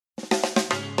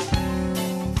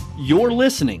You're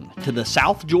listening to the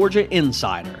South Georgia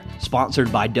Insider,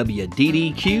 sponsored by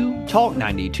WDDQ Talk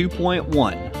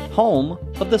 92.1, home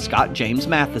of the Scott James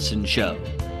Matheson Show.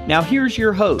 Now here's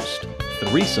your host,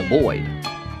 Theresa Boyd.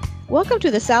 Welcome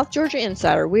to the South Georgia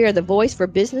Insider. We are the voice for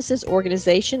businesses,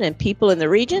 organizations, and people in the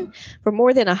region. For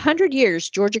more than 100 years,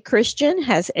 Georgia Christian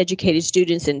has educated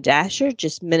students in Dasher,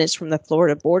 just minutes from the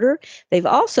Florida border. They've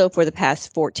also, for the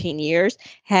past 14 years,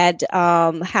 had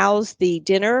housed the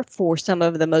dinner for some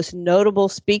of the most notable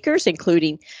speakers,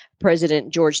 including President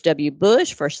George W.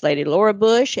 Bush, First Lady Laura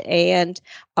Bush, and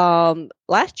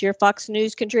last year, Fox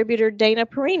News contributor Dana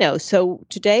Perino. So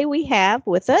today we have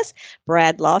with us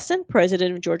Brad Lawson,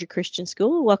 president of Georgia Christian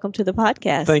School. Welcome to the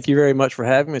podcast. Thank you very much for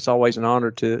having me. It's always an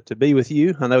honor to be with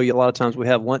you. I know a lot of times we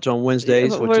have lunch on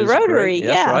Wednesdays, which is Rotary. Great.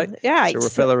 That's right. Yeah. So we're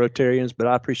fellow Rotarians, but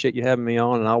I appreciate you having me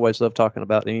on, and I always love talking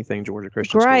about anything Georgia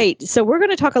Christian Great. School. So we're going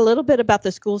to talk a little bit about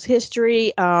the school's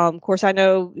history. Of course, I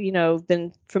know,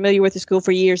 been familiar with the school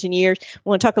for years and years. We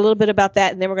want to talk a little bit about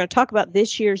that, and then we're going to talk about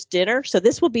this year's dinner. So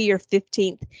this will be your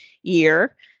 15th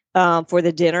year for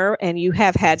the dinner, and you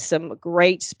have had some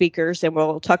great speakers, and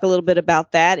we'll talk a little bit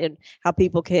about that and how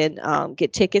people can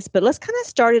get tickets. But let's kind of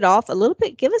start it off a little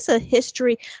bit. Give us a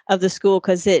history of the school,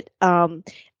 because I'm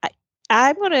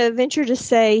going to venture to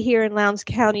say here in Lowndes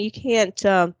County, you can't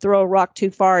throw a rock too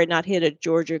far and not hit a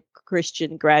Georgia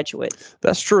Christian graduate.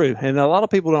 That's true, and a lot of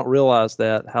people don't realize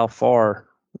that, how far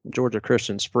Georgia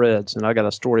Christian spreads, and I got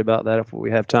a story about that. If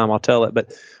we have time, I'll tell it.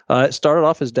 But it started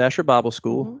off as Dasher Bible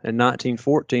School in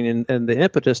 1914, and the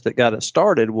impetus that got it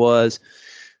started was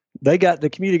the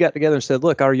community got together and said,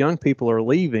 look, our young people are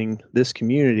leaving this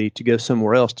community to go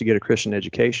somewhere else to get a Christian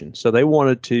education. So they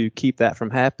wanted to keep that from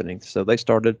happening. So they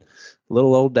started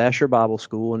little old Dasher Bible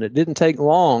School, and it didn't take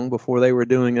long before they were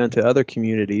doing unto other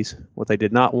communities what they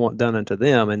did not want done unto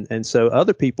them. And so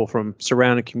other people from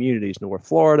surrounding communities, North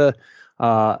Florida,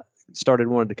 started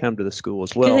wanting to come to the school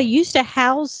as well. Because they used to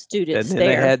house students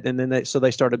there. So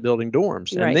they started building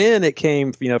dorms. Right. And then it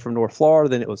came, from North Florida,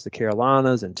 then it was the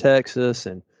Carolinas and Texas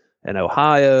and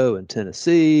Ohio and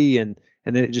Tennessee, and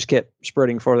then it just kept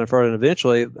spreading further and further. And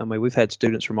eventually, we've had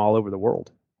students from all over the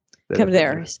world come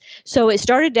there. So it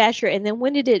started Dasher, and then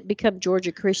when did it become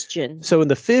Georgia Christian? So in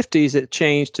the 50s, it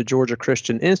changed to Georgia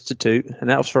Christian Institute,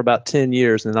 and that was for about 10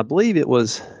 years. And I believe it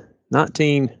was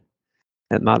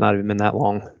it might not have been that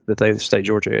long that they stayed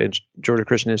Georgia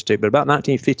Christian Institute, but about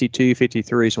 1952,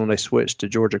 53 is when they switched to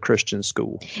Georgia Christian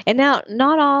School. And now,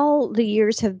 not all the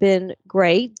years have been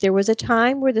great. There was a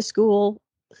time where the school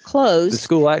closed. The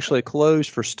school actually closed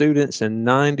for students in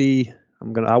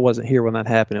I wasn't here when that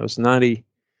happened. It was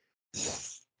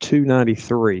 92,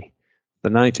 93. The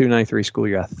 92, 93 school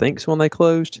year, I think, is when they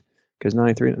closed, because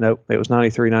it was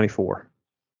 93, 94.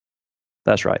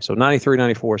 That's right. So 93,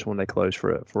 94 is when they closed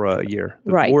for a year.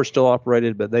 The board still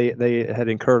operated, but they had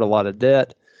incurred a lot of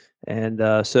debt. And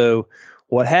so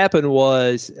what happened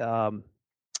was the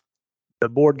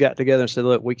board got together and said,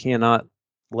 look, we cannot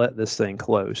let this thing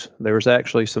close. There was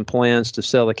actually some plans to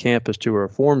sell the campus to a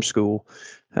reform school,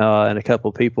 and a couple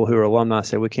of people who are alumni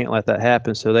said, we can't let that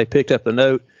happen. So they picked up the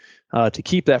note to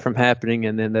keep that from happening,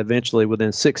 and then eventually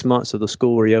within 6 months of the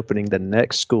school reopening the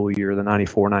next school year, the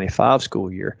 94-95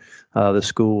 school year, the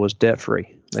school was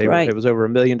debt-free. It was over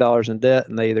 $1 million in debt,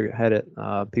 and they either had it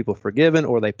people forgiven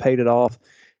or they paid it off.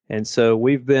 And so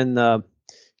we've been,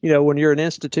 when you're an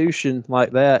institution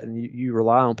like that and you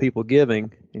rely on people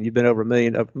giving, and you've been over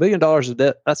 $1 million of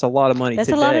debt, that's a lot of money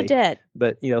today. That's a lot of debt.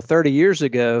 But 30 years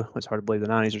ago, it's hard to believe the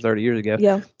 90s or 30 years ago.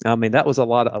 Yeah. That was a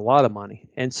lot of money.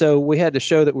 And so we had to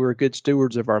show that we were good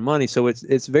stewards of our money. So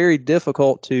it's very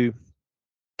difficult to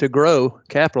grow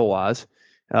capital-wise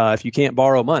if you can't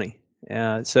borrow money.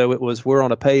 So we're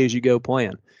on a pay-as-you-go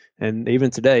plan. And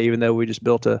even today, even though we just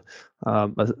built a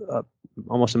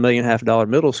almost $1.5 million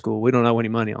middle school, we don't owe any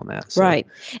money on that. So. Right.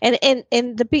 And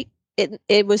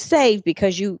it was saved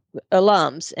because you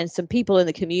alums and some people in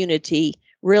the community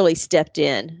really stepped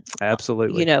in.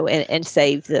 Absolutely. And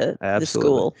saved the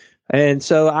school. And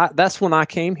so that's when I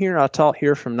came here. I taught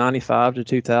here from 95 to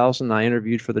 2000. I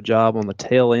interviewed for the job on the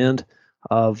tail end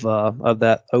of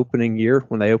that opening year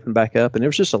when they opened back up, and there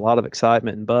was just a lot of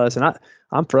excitement and buzz. And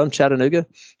I'm from Chattanooga.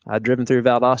 I've driven through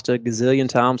Valdosta a gazillion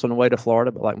times on the way to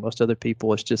Florida, but like most other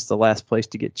people, it's just the last place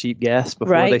to get cheap gas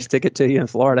before they stick it to you in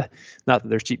Florida. Not that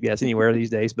there's cheap gas anywhere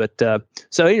these days, but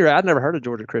so anyway, I'd never heard of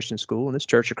Georgia Christian School, and this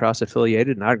church across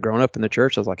affiliated, and I'd grown up in the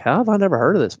church. I was like, how have I never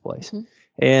heard of this place? Mm-hmm.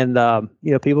 And,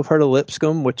 people have heard of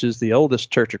Lipscomb, which is the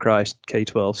oldest Church of Christ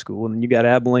K-12 school. And then you got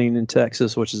Abilene in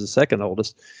Texas, which is the second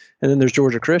oldest. And then there's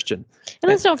Georgia Christian. And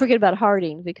let's don't forget about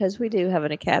Harding, because we do have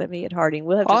an academy at Harding.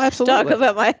 We'll have to absolutely. talk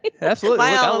about my absolutely.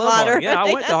 my Look, alma mater. Yeah,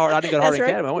 I went to Harding. I didn't go to Harding right.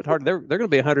 Academy. I went to Harding. They're going to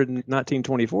be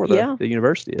 119-24. The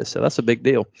university is, so that's a big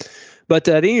deal. But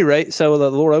at any rate, so the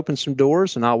Lord opened some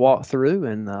doors, and I walked through,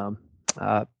 and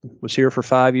I was here for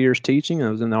 5 years teaching. I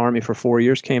was in the Army for 4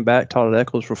 years, came back, taught at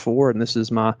Eccles for 4, and this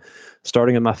is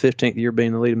starting in my 15th year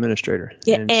being the lead administrator.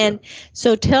 Yeah, and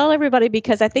so tell everybody,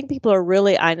 because I think people are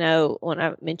really, I know when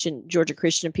I mentioned Georgia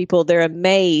Christian people, they're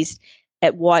amazed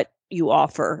at what you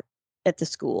offer at the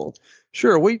school.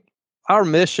 Sure. Our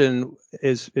mission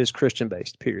is Christian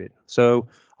based, period. So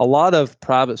a lot of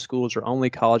private schools are only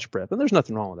college prep, and there's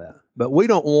nothing wrong with that. But we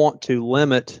don't want to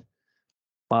limit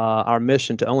our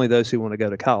mission to only those who want to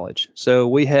go to college. So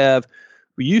we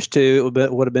used to,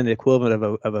 it would have been the equivalent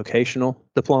of a vocational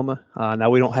diploma. Now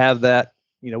we don't have that.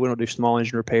 We don't do small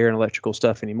engine repair and electrical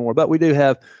stuff anymore, but we do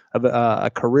have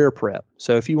a career prep.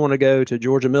 So if you want to go to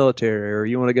Georgia military or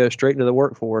you want to go straight into the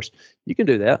workforce, you can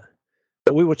do that.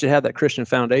 But we want you to have that Christian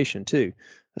foundation too.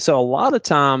 So a lot of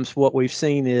times what we've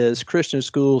seen is Christian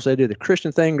schools, they do the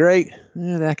Christian thing great,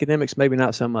 the academics maybe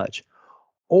not so much.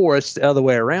 Or it's the other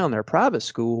way around. They're a private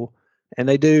school and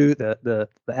they do the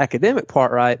academic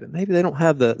part right, but maybe they don't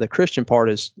have the Christian part,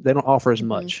 they don't offer as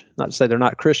much. Not to say they're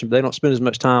not Christian, but they don't spend as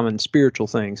much time in spiritual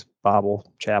things, Bible,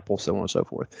 chapel, so on and so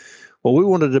forth. Well, we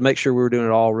wanted to make sure we were doing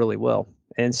it all really well.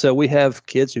 And so we have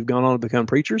kids who've gone on to become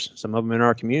preachers, some of them in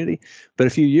our community. But a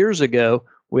few years ago,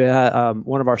 we had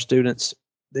one of our students,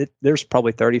 there's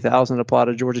probably 30,000 apply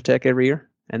to Georgia Tech every year.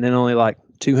 And then only like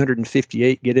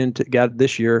 258 got into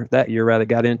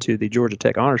the Georgia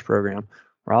Tech Honors Program,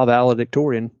 where our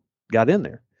valedictorian got in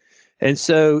there. And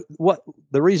so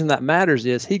the reason that matters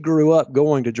is he grew up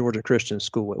going to Georgia Christian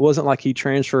School. It wasn't like he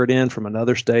transferred in from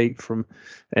another state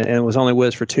and was only with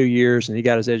us for 2 years and he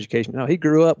got his education. No, he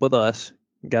grew up with us,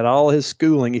 got all his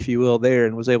schooling, if you will, there,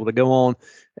 and was able to go on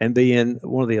and be in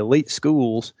one of the elite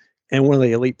schools and one of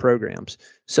the elite programs.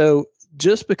 So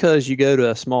just because you go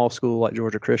to a small school like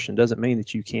Georgia Christian doesn't mean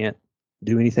that you can't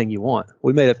do anything you want.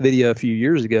 We made a video a few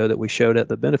years ago that we showed at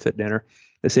the benefit dinner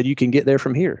that said you can get there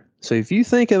from here. So if you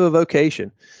think of a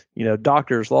vocation,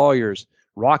 doctors, lawyers,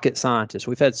 rocket scientists,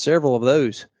 we've had several of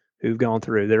those who've gone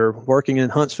through that are working in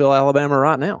Huntsville, Alabama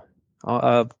right now,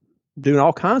 doing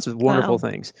all kinds of wonderful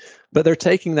things. But they're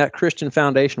taking that Christian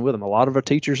foundation with them. A lot of our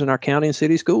teachers in our county and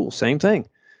city schools, same thing.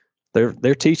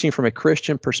 They're teaching from a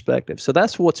Christian perspective. So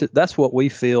that's what we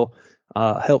feel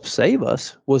helped save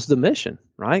us was the mission,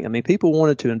 right? I mean, people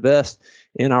wanted to invest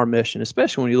in our mission,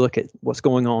 especially when you look at what's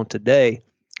going on today.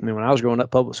 I mean, when I was growing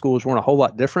up, public schools weren't a whole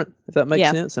lot different, if that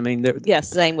makes sense. I mean,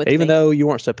 same with even though you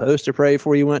weren't supposed to pray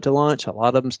before you went to lunch, a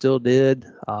lot of them still did.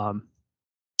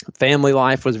 Family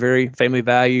life was family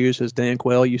values, as Dan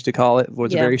Quayle used to call it,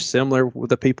 was very similar with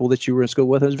the people that you were in school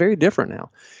with. It was very different now.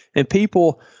 And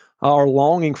people are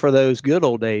longing for those good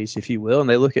old days, if you will, and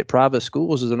they look at private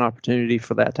schools as an opportunity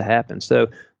for that to happen. So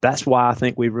that's why I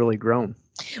think we've really grown.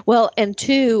 Well, and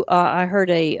two, I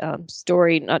heard a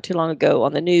story not too long ago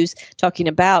on the news talking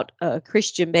about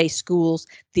Christian-based schools,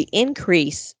 the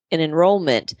increase in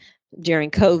enrollment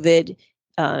during COVID,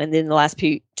 and then the last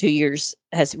 2 years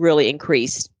has really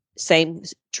increased. Same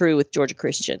true with Georgia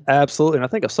Christian. Absolutely. And I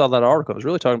think I saw that article. It was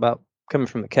really talking about coming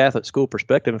from the Catholic school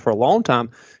perspective. And for a long time,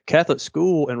 Catholic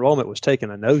school enrollment was taking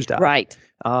a nosedive. Right.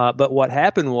 But what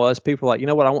happened was people were like,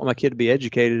 I want my kid to be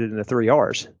educated in the 3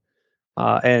 R's.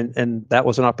 And that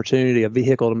was an opportunity, a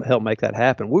vehicle to help make that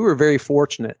happen. We were very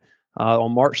fortunate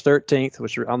on March 13th,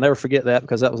 which I'll never forget that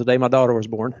because that was the day my daughter was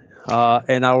born.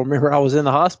 And I remember I was in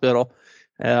the hospital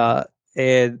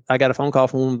and I got a phone call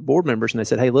from one of the board members and they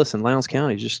said, "Hey, listen, Lowndes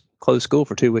County just closed school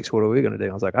for 2 weeks. What are we going to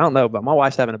do?" I was like, "I don't know, but my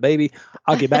wife's having a baby.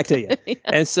 I'll get back to you." Yeah.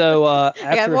 And so I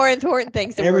got more important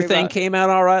things to worry about. Everything came out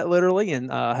all right, literally, and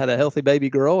had a healthy baby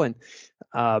girl. And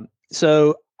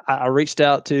so I reached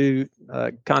out to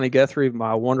Connie Guthrie,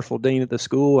 my wonderful dean at the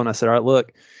school, and I said, "All right,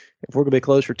 look, if we're going to be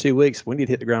closed for 2 weeks, we need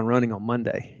to hit the ground running on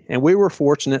Monday." And we were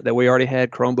fortunate that we already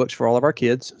had Chromebooks for all of our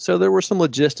kids. So there were some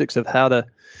logistics of how to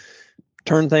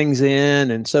turn things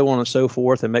in and so on and so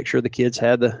forth and make sure the kids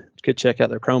could check out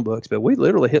their Chromebooks. But we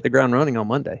literally hit the ground running on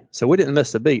Monday. So we didn't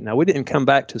miss a beat. Now, we didn't come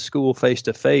back to school face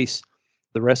to face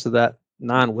the rest of that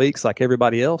 9 weeks like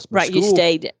everybody else. But right. You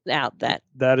stayed out that.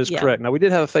 That is correct. Now, we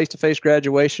did have a face-to-face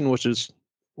graduation, which is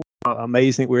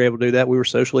amazing. We were able to do that. We were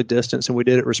socially distanced and we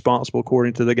did it responsible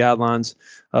according to the guidelines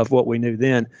of what we knew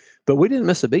then. But we didn't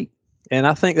miss a beat. And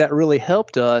I think that really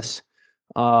helped us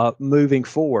moving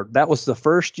forward. That was the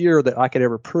first year that I could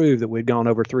ever prove that we'd gone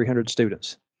over 300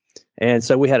 students. And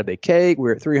so we had a big cake. We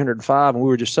were at 305 and we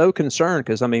were just so concerned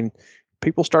because,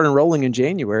 people started enrolling in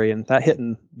January, and that hit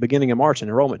in beginning of March, and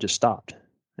enrollment just stopped.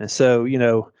 And so,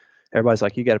 everybody's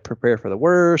like, you got to prepare for the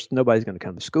worst. Nobody's going to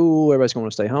come to school. Everybody's going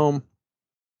to stay home.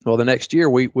 Well, the next year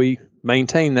we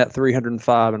maintained that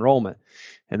 305 enrollment.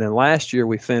 And then last year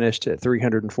we finished at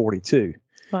 342,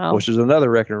 wow, which is another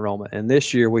record enrollment. And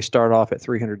this year we start off at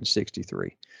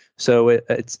 363. So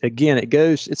it's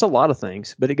a lot of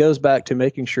things, but it goes back to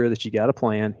making sure that you got a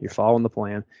plan, you're following the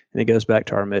plan, and it goes back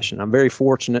to our mission. I'm very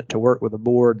fortunate to work with a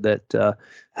board that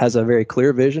has a very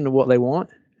clear vision of what they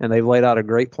want, and they've laid out a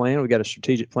great plan. We got a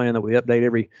strategic plan that we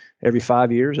update every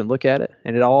 5 years and look at it,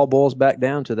 and it all boils back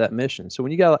down to that mission. So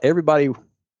when you got everybody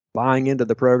buying into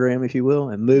the program, if you will,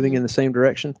 and moving in the same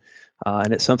direction,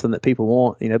 and it's something that people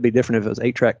want. It'd be different if it was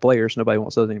 8-track players. Nobody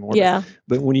wants those anymore. Yeah.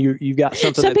 But when you've got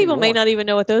something, some people may not even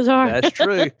know what those are. That's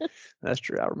true. That's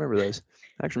true. I remember those.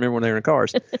 I actually remember when they were in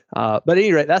cars. But at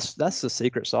any rate, that's the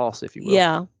secret sauce, if you will.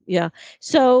 Yeah. Yeah.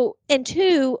 So, and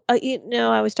two,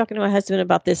 I was talking to my husband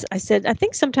about this. I said, I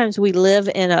think sometimes we live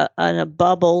in a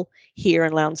bubble here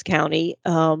in Lowndes County.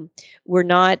 We're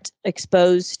not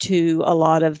exposed to a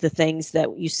lot of the things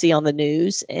that you see on the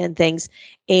news and things.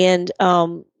 And,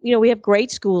 we have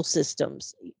great school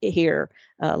systems here,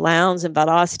 Lowndes and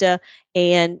Valdosta,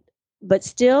 but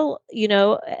still,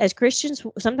 as Christians,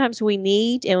 sometimes we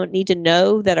need to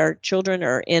know that our children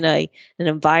are in an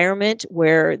environment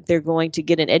where they're going to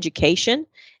get an education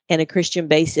and a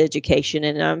Christian-based education.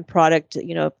 And I'm a product,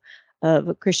 of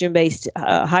a Christian-based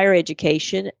higher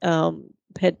education.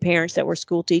 Had parents that were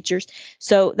school teachers.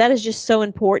 So that is just so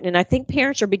important. And I think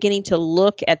parents are beginning to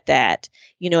look at that,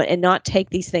 and not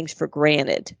take these things for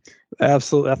granted.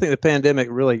 Absolutely. I think the pandemic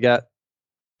really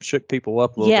shook people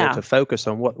up a little bit to focus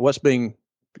on what's being,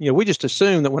 we just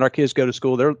assume that when our kids go to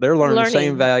school, they're learning the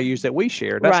same values that we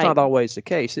share. That's not always the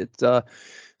case. It's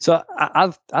so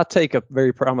I take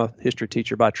I'm a history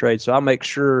teacher by trade, so I make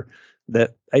sure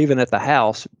that even at the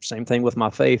house, same thing with my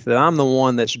faith, that I'm the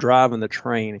one that's driving the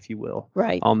train, if you will,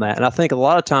 on that. And I think a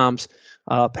lot of times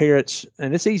parents,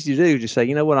 and it's easy to do, just say,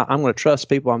 you know what, I'm going to trust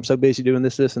people. I'm so busy doing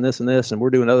this, and this, and this, and we're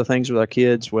doing other things with our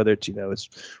kids, whether it's,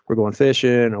 we're going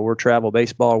fishing or we're travel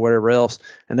baseball or whatever else.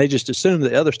 And they just assume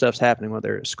that other stuff's happening when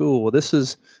they're at school. Well,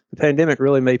 the pandemic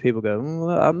really made people go,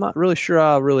 I'm not really sure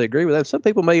I really agree with that. Some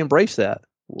people may embrace that,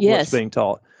 what's being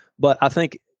taught. But I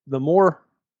think the more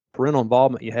parental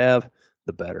involvement you have,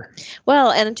 the better.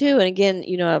 Well, and again,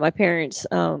 my parents,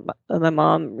 my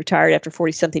mom retired after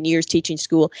 40-something years teaching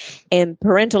school, and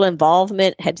parental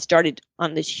involvement had started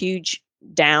on this huge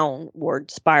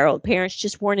downward spiral. Parents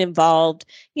just weren't involved.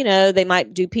 They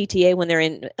might do PTA when they're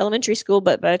in elementary school,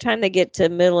 but by the time they get to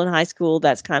middle and high school,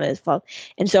 that's kind of fall.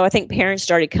 And so I think parents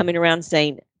started coming around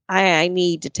saying, I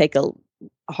need to take a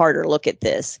harder look at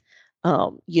this.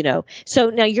 So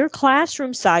now your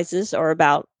classroom sizes are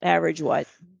about average what?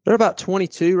 They're about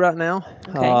 22 right now.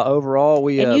 Okay. Overall,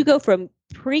 and you go from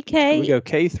pre-K. We go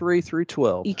K3 through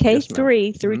 12. You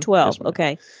K3 through 12. Yes,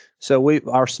 okay. So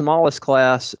our smallest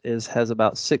class has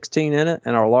about 16 in it,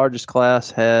 and our largest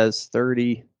class has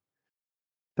 30,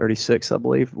 36, I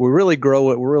believe. We're really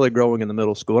growing in the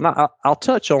middle school, and I'll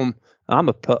touch on. I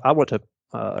went to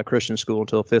a Christian school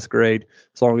until 5th grade,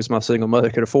 as long as my single mother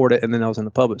could afford it. And then I was in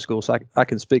the public school. So I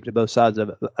can speak to both sides of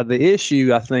it. The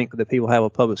issue I think that people have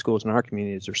with public schools in our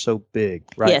community is they're so big,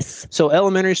 right? Yes. So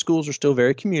elementary schools are still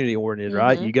very community oriented,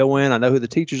 right? You go in, I know who the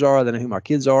teachers are, I know who my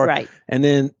kids are. Right. And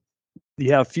then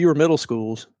you have fewer middle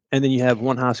schools, and then you have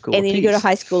one high school. And then you go to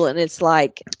high school, and it's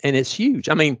like. And it's huge.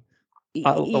 I mean,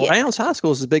 Lowndes High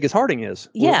School is as big as Harding is.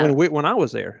 Yeah. When I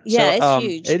was there. Yeah, so, it's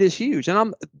huge. It is huge,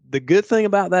 and the good thing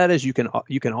about that is you can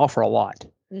offer a lot,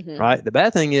 right? The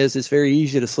bad thing is it's very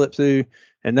easy to slip through,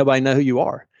 and nobody know who you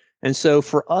are. And so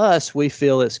for us, we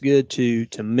feel it's good to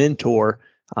mentor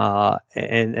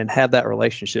and have that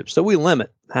relationship. So we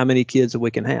limit how many kids that we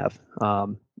can have.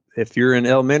 If you're in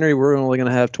elementary, we're only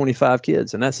going to have 25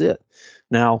 kids, and that's it.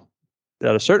 Now,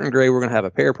 at a certain grade, we're going to have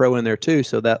a parapro in there too,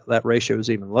 so that ratio is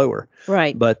even lower.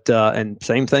 Right. But and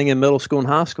same thing in middle school and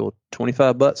high school,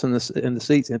 25 butts in the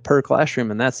seats per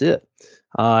classroom, and that's it.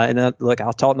 And I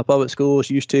taught in the public schools,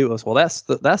 used to. It was,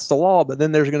 that's the law, but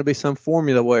then there's going to be some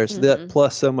formula where it's that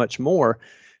plus so much more,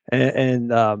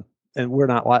 and we're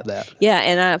not like that. Yeah,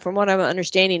 and from what I'm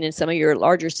understanding in some of your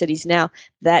larger cities now,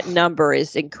 that number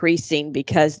is increasing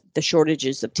because the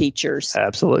shortages of teachers.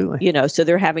 Absolutely. So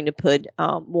they're having to put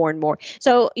more and more.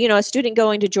 So, a student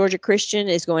going to Georgia Christian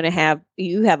is going to have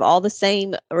all the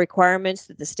same requirements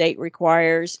that the state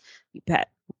requires.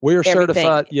 We are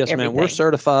certified. Yes, ma'am. We're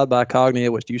certified by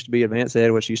Cognia, which used to be Advanced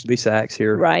Ed, which used to be SACS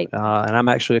here. Right. And I'm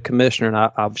actually a commissioner, and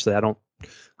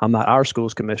I I'm not our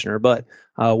school's commissioner, but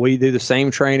we do the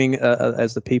same training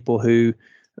as the people who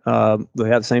we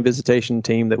have the same visitation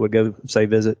team that would go, say,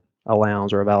 visit a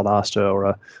Lowndes or a Valdosta or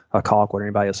a Colquitt or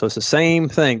anybody else. So it's the same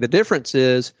thing. The difference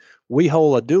is we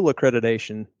hold a dual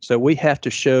accreditation, so we have to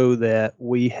show that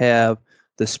we have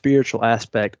the spiritual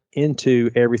aspect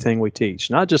into everything we teach,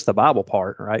 not just the Bible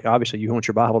part, right? Obviously, you want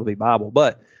your Bible to be Bible,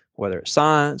 but whether it's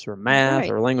science or math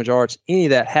or language arts, any of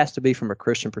that has to be from a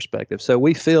Christian perspective. So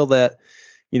we feel that,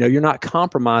 you're not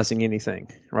compromising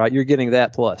anything, right? You're getting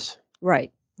that plus.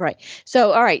 Right.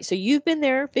 So, all right. So you've been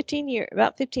there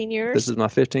about 15 years. This is my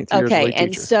 15th year as lead teacher.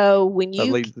 And so when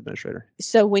you lead administrator.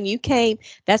 So when you came,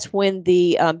 that's when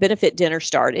the benefit dinner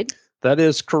started. That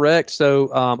is correct. So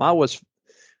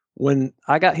when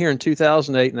I got here in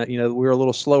 2008, and we were a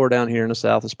little slower down here in the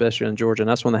South, especially in Georgia, and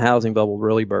that's when the housing bubble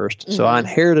really burst. Mm-hmm. So I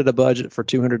inherited a budget for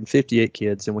 258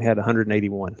 kids, and we had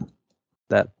 181.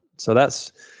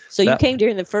 So you came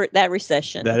during that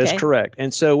recession. That is correct.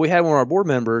 And so we had one of our board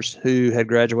members who had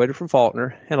graduated from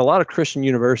Faulkner, and a lot of Christian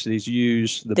universities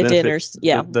use the dinners,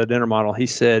 the dinner model. He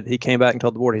said, he came back and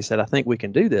told the board, he said, I think we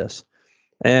can do this.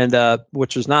 And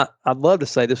which was not, I'd love to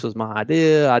say this was my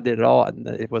idea. I did it all.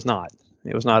 It was not.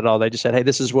 It was not at all. They just said, hey,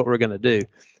 this is what we're going to do.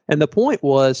 And the point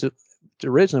was,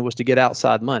 originally was to get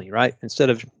outside money, right? Instead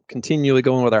of continually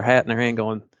going with our hat in our hand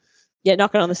going,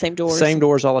 knocking on the same doors. Same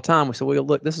doors all the time. We said, well,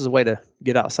 look, this is a way to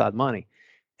get outside money.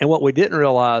 And what we didn't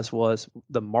realize was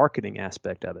the marketing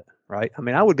aspect of it, right? I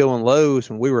mean, I would go in Lowe's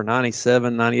when we were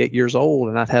 97, 98 years old,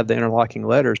 and I'd have the interlocking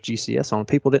letters GCS on.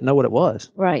 People didn't know what it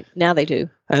was. Right. Now they do.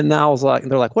 And now I was like,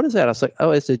 they're like, what is that? I was like, oh,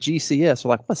 it's a GCS. They're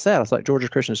like, what's that? I was like, Georgia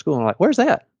Christian School. And I'm like, where's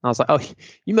that? And I was like, oh,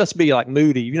 you must be like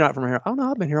Moody. You're not from here. Oh, no,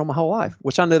 I've been here all my whole life,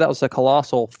 which I knew that was a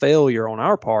colossal failure on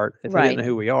our part if they didn't know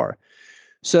who we are.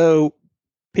 So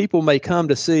people may come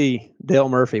to see Dale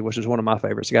Murphy, which is one of my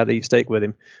favorites. I got to eat steak with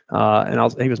him.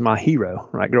 He was my hero,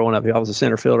 right? Growing up, I was a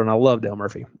center fielder, and I loved Dale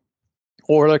Murphy.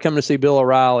 Or they're coming to see Bill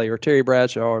O'Reilly or Terry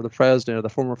Bradshaw or the president or the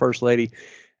former first lady,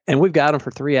 and we've got them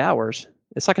for 3 hours.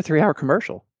 It's like a 3-hour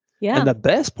commercial. Yeah. And the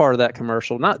best part of that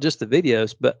commercial, not just the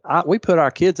videos, but we put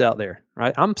our kids out there,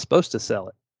 right? I'm supposed to sell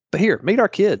it. But here, meet our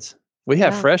kids. We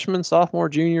have freshmen, sophomore,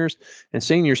 juniors, and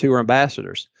seniors who are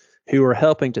ambassadors who are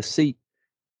helping to seat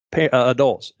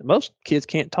adults. Most kids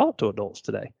can't talk to adults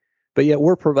today, but yet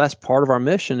that's part of our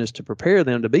mission is to prepare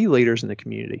them to be leaders in the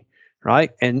community,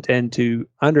 right? And to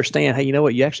understand, hey, you know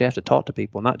what? You actually have to talk to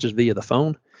people, not just via the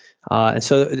phone. And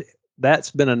so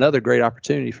that's been another great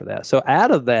opportunity for that. So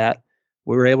out of that,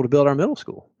 we were able to build our middle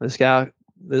school. This guy,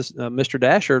 Mr.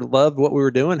 Dasher, loved what we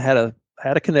were doing, had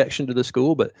a connection to the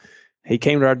school, but he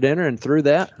came to our dinner, and through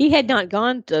that, he had not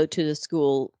gone to the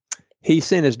school. He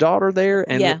sent his daughter there,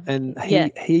 and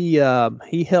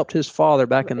he helped his father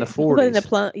back in the 40s.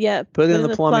 Put in the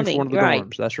plumbing for one of the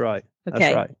dorms. That's right. Okay.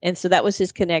 That's right. And so that was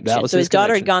his connection. So his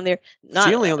daughter had gone there.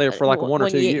 She only went there for like 1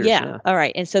 or 2 years. Yeah. All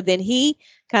right. And so then he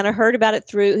kind of heard about it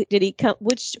through. Did he come?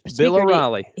 Which Bill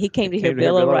O'Reilly? He came to hear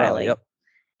Bill O'Reilly. Yep.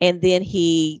 And then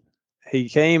he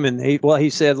came and he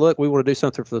said, look, we want to do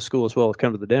something for the school as well as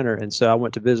come to the dinner. And so I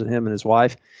went to visit him and his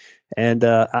wife, and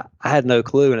I had no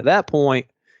clue. And at that point,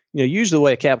 usually the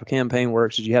way a capital campaign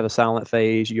works is you have a silent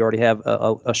phase. You already have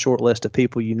a short list of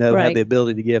people have the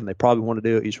ability to give, and they probably want to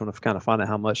do it. You just want to kind of find out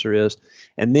how much there is.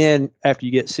 And then after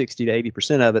you get 60 to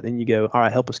 80% of it, then you go, all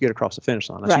right, help us get across the finish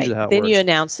line. That's usually how it works. Then you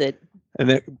announce it. And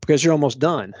then, because you're almost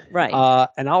done. Right.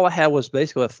 And all I had was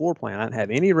basically a floor plan. I didn't have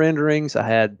any renderings. I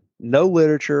had no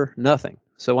literature, nothing.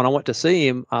 So when I went to see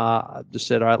him, I just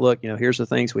said, all right, look, here's the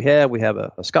things we have. We have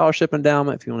a scholarship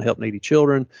endowment if you want to help needy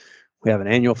children. We have an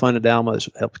annual fund endowment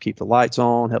that helps keep the lights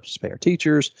on, helps us pay our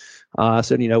teachers. I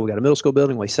said, we got a middle school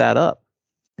building. We sat up.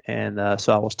 And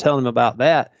so I was telling him about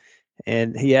that.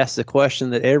 And he asked the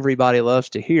question that everybody loves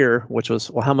to hear, which was,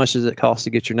 well, how much does it cost to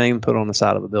get your name put on the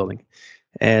side of a building?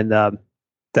 And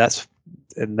that's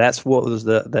what was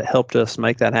that helped us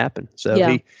make that happen.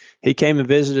 So he came and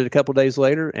visited a couple of days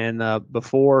later. And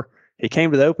before he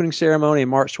came to the opening ceremony in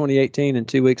March 2018, and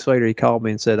 2 weeks later, he called me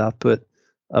and said, I've put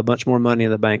a bunch more money in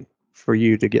the bank for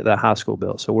you to get that high school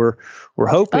built. So we're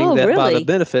hoping that by the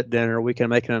benefit dinner, we can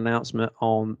make an announcement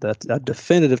on a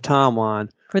definitive timeline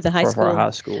for the high school. For our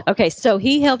high school. Okay, so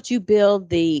he helped you build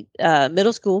the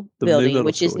middle school building,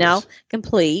 which is now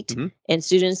complete, mm-hmm. and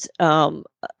students. And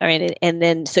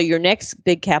then so your next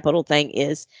big capital thing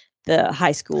is the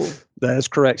high school. That is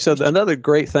correct. So another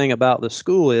great thing about the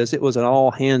school is it was an all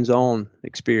hands-on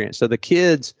experience. So the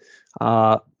kids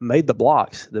made the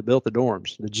blocks that built the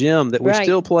dorms. The gym that we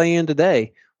still play in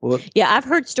today Well, yeah, I've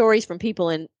heard stories from people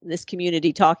in this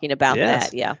community talking about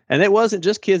that. Yeah. And it wasn't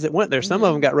just kids that went there. Some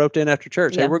of them got roped in after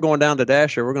church. Hey, we're going down to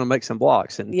Dasher. We're going to make some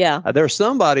blocks. And there's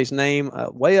somebody's name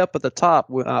way up at the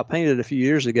top. I painted a few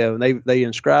years ago, and they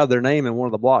inscribed their name in one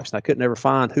of the blocks. And I couldn't ever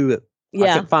find who it.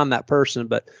 I couldn't find that person,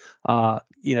 but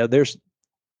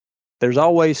there's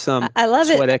always some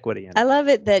sweat equity in it. I love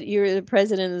it that you're the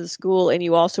president of the school and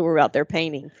you also were out there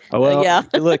painting. Oh, well,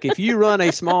 look, if you run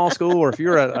a small school or if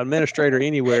you're an administrator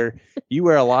anywhere, you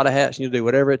wear a lot of hats and you do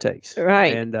whatever it takes.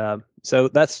 Right. And so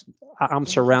I'm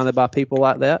surrounded by people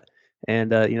like that.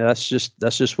 And, that's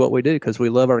just what we do because we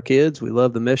love our kids. We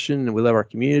love the mission and we love our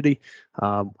community.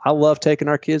 I love taking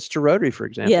our kids to Rotary, for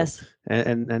example. Yes.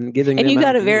 And giving them. And you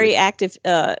got a very active,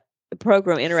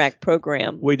 Interact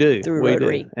program. We do through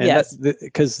Rotary. And yes,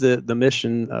 because the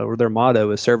mission or their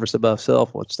motto is service above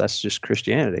self, which that's just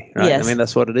Christianity, right? Yes. I mean,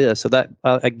 that's what it is. So that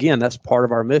again, that's part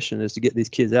of our mission is to get these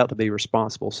kids out to be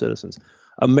responsible citizens.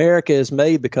 America is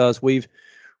made because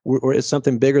it's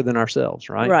something bigger than ourselves,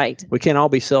 right? Right. We can't all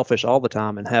be selfish all the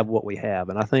time and have what we have,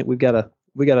 and I think we got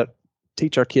to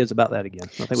teach our kids about that again.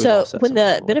 So when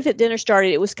the benefit dinner started,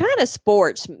 it was kind of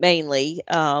sports mainly,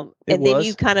 and then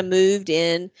you kind of moved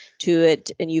into it,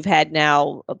 and you've had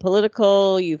now a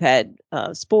political, you've had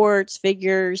sports,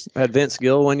 figures. I had Vince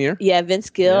Gill one year. Yeah, Vince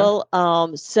Gill. Yeah.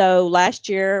 So last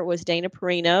year was Dana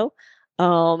Perino,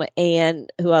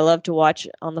 and who I love to watch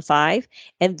on the 5,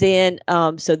 and then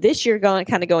so this year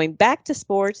going back to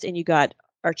sports, and you got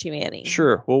Archie Manning.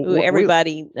 Sure. Well, who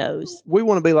everybody knows. We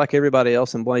want to be like everybody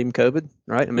else and blame COVID,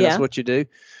 right? I mean, that's what you do.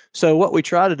 So what we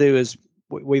try to do is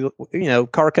we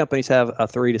car companies have a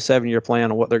 3 to 7 year plan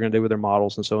on what they're going to do with their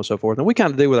models and so on and so forth. And we kind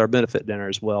of do with our benefit dinner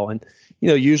as well. And,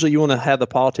 usually you want to have the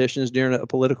politicians during a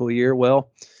political year.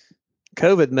 Well,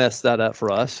 COVID messed that up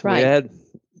for us. Right. We had,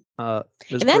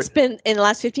 and that's been in the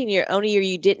last 15 years, only year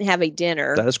you didn't have a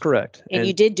dinner. That is correct. And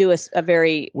you did do a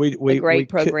very great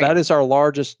program. That is our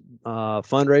largest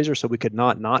fundraiser, so we could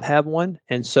not have one.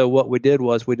 And so what we did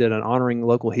was we did an honoring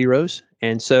local heroes.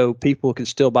 And so people could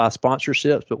still buy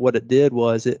sponsorships. But what it did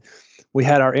was we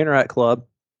had our Interact Club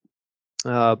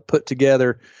put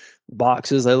together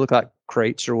boxes. They look like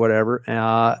crates or whatever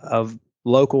of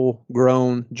local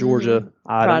grown Georgia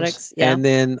items. Products. Yeah. And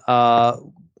then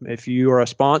if you are a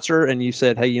sponsor and you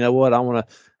said, hey, you know what, I want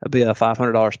to be a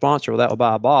 $500 sponsor, well, that will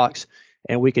buy a box.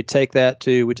 And we could take that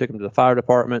we took them to the fire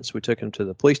departments, we took them to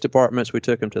the police departments, we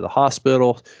took them to the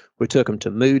hospital, we took them to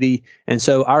Moody. And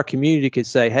so our community could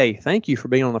say, hey, thank you for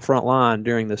being on the front line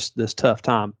during this tough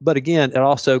time. But again, it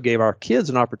also gave our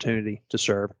kids an opportunity to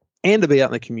serve and to be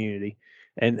out in the community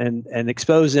and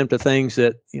expose them to things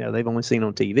that, they've only seen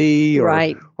on TV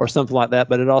or something like that.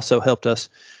 But it also helped us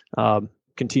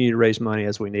continue to raise money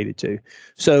as we needed to.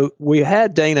 So we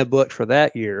had Dana booked for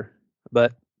that year,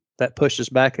 but that pushed us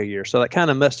back a year. So that kind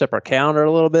of messed up our calendar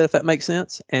a little bit, if that makes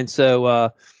sense. And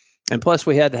so, and plus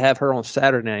we had to have her on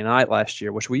Saturday night last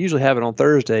year, which we usually have it on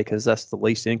Thursday because that's the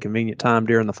least inconvenient time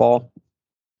during the fall.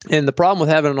 And the problem with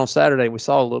having it on Saturday, we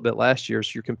saw a little bit last year,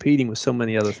 is you're competing with so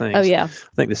many other things. Oh, yeah.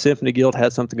 I think the Symphony Guild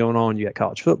had something going on. You got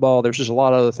college football. There's just a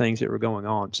lot of other things that were going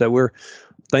on. So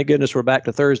thank goodness we're back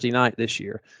to Thursday night this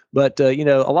year. But, a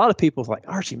lot of people like,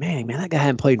 Archie Manning, man, that guy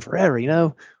hadn't played in forever,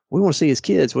 we want to see his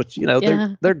kids, which,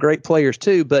 they're great players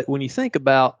too. But when you think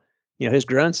about, his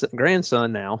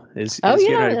grandson now is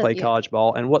getting ready to play college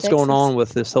ball, and what's going on with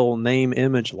this whole name,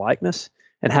 image, likeness,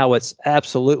 and how it's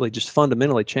absolutely just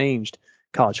fundamentally changed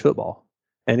college football,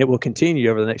 and it will continue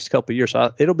over the next couple of years.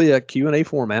 So it'll be a Q&A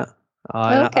format.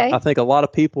 I think a lot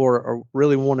of people are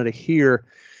really wanting to hear,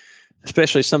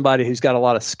 especially somebody who's got a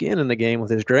lot of skin in the game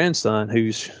with his grandson,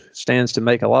 who stands to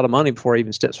make a lot of money before he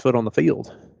even steps foot on the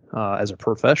field as a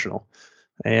professional.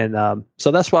 And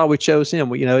so that's why we chose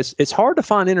him. It's hard to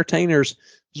find entertainers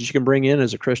that you can bring in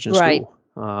as a Christian school.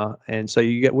 And so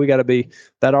we got to be,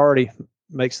 that already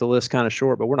makes the list kind of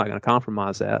short, but we're not going to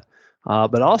compromise that.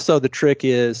 But also the trick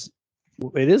is,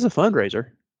 it is a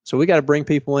fundraiser. So we got to bring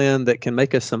people in that can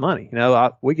make us some money.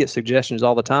 We get suggestions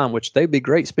all the time, which they'd be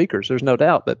great speakers, there's no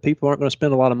doubt, but people aren't going to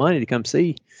spend a lot of money to come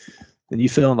see. And you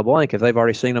fill in the blank if they've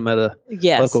already seen them at a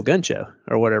local gun show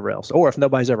or whatever else, or if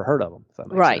nobody's ever heard of them. If that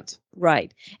makes sense.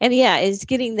 Right. And it's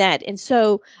getting that. And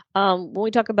so when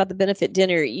we talk about the benefit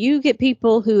dinner, you get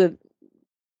people who have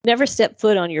never stepped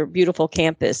foot on your beautiful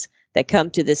campus that come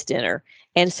to this dinner.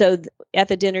 And so at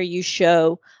the dinner, you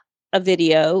show a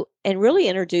video and really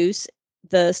introduce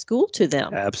the school to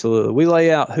them. Absolutely. We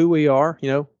lay out who we are,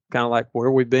 kind of like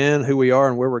where we've been, who we are,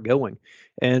 and where we're going.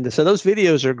 And so those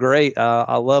videos are great.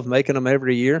 I love making them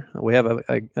every year. We have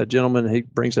a gentleman, he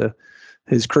brings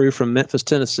his crew from Memphis,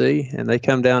 Tennessee, and they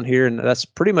come down here, and that's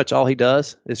pretty much all he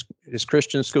does is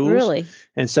Christian schools. Really?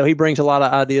 And so he brings a lot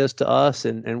of ideas to us,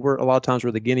 and we're a lot of times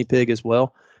we're the guinea pig as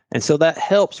well. And so that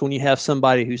helps when you have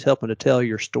somebody who's helping to tell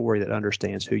your story that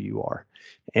understands who you are.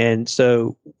 And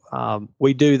so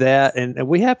we do that, and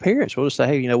we have parents. We'll just say,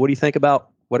 hey, what do you think about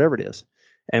whatever it is?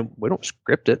 And we don't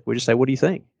script it. We just say, what do you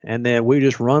think? And then we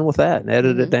just run with that and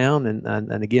edit it down.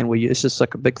 And again, it's just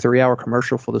like a big 3-hour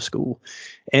commercial for the school.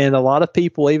 And a lot of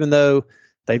people, even though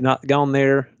they've not gone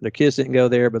there, their kids didn't go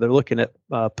there, but they're looking at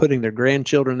putting their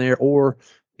grandchildren there or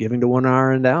giving to one of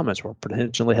our endowments or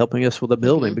potentially helping us with a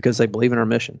building because they believe in our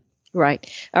mission. Right.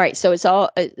 All right. So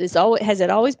has it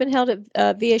always been held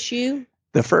at VSU?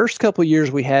 The first couple of years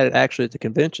we had it actually at the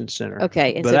convention center.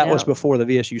 Okay. And but so that was before the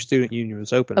VSU Student Union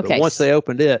was open. Okay. But once they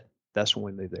opened it, that's when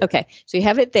we moved there. Okay. So you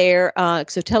have it there.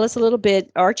 So tell us a little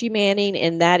bit, Archie Manning,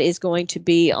 and that is going to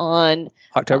be on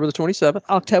October the 27th.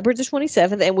 October the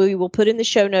 27th. And we will put in the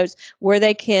show notes where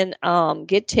they can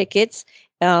get tickets.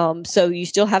 So you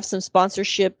still have some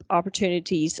sponsorship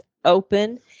opportunities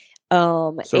open.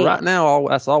 So right now,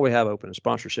 that's all we have open is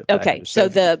sponsorship. Okay, packages. so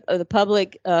the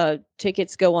public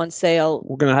tickets go on sale.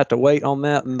 We're going to have to wait on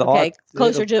that. And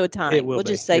closer to a time. We'll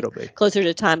just say closer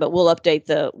to time, but we'll update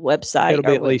the website. It'll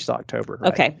be at least October.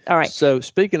 Right? Okay, all right. So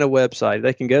speaking of website,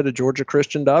 they can go to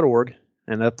georgiachristian.org,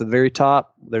 and up the very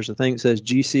top, there's a thing that says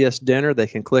GCS Dinner. They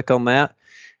can click on that,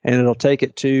 and it'll take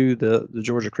it to the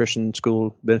Georgia Christian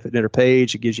School Benefit Dinner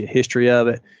page. It gives you a history of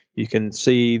it. You can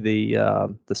see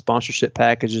the sponsorship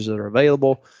packages that are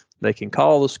available. They can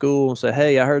call the school and say,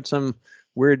 "Hey, I heard some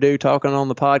weird dude talking on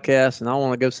the podcast, and I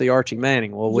want to go see Archie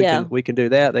Manning." Well, we can do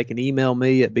that. They can email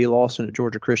me at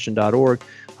blawson@georgiachristian.org.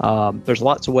 There's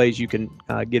lots of ways you can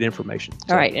get information.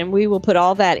 All right, and we will put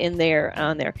all that in there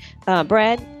on there.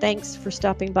 Brad, thanks for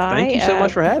stopping by. Thank you so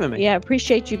much for having me. Yeah,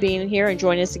 appreciate you being here and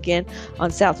joining us again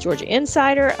on South Georgia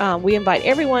Insider. We invite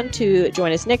everyone to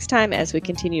join us next time as we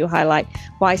continue to highlight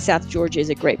why South Georgia is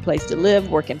a great place to live,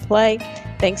 work, and play.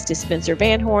 Thanks to Spencer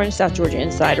Van Horn, South Georgia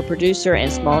Insider producer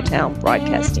and Small Town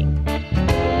Broadcasting.